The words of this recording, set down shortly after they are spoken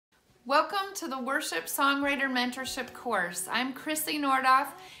Welcome to the Worship Songwriter Mentorship course. I'm Krissy Nordhoff,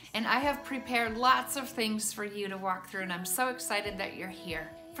 and I have prepared lots of things for you to walk through, and I'm so excited that you're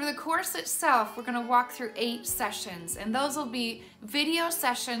here. For the course itself, we're going to walk through 8 sessions, and those will be video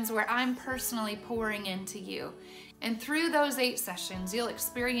sessions where I'm personally pouring into you. And through those 8 sessions, you'll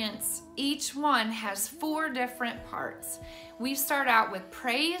experience each one has 4 different parts. We start out with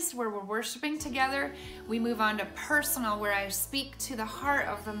praise, where we're worshiping together. We move on to personal, where I speak to the heart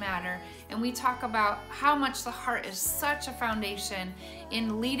of the matter, and we talk about how much the heart is such a foundation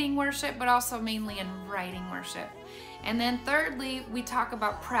in leading worship, but also mainly in writing worship. And then thirdly, we talk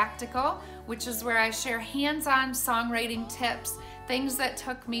about practical, which is where I share hands-on songwriting tips, things that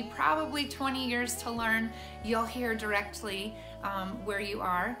took me probably 20 years to learn. You'll hear directly where you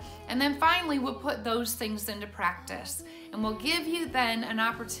are. And then finally, we'll put those things into practice. And we'll give you then an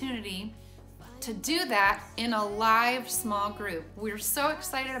opportunity to do that in a live small group. We're so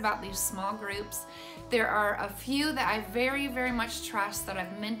excited about these small groups. There are a few that I very, very much trust that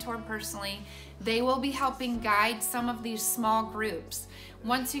I've mentored personally. They will be helping guide some of these small groups.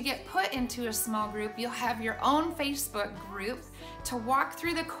 Once you get put into a small group, you'll have your own Facebook group to walk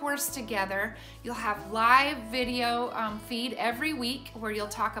through the course together. You'll have live video feed every week where you'll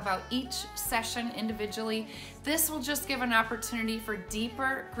talk about each session individually. This will just give an opportunity for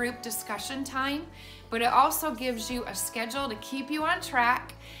deeper group discussion time, but it also gives you a schedule to keep you on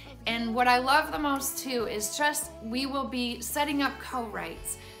track. And what I love the most too is just we will be setting up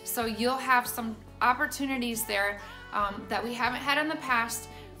co-writes. So you'll have some opportunities there that we haven't had in the past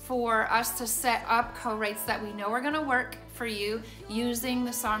for us to set up co-writes that we know are going to work for you using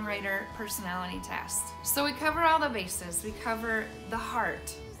the songwriter personality test. So we cover all the bases. We cover the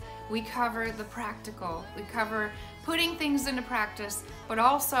heart. We cover the practical. We cover putting things into practice, but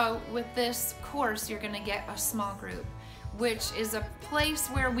also with this course, you're going to get a small group, which is a place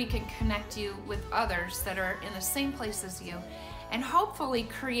where we can connect you with others that are in the same place as you and hopefully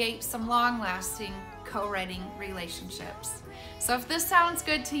create some long-lasting co-writing relationships. So if this sounds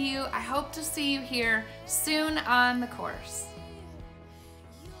good to you, I hope to see you here soon on the course.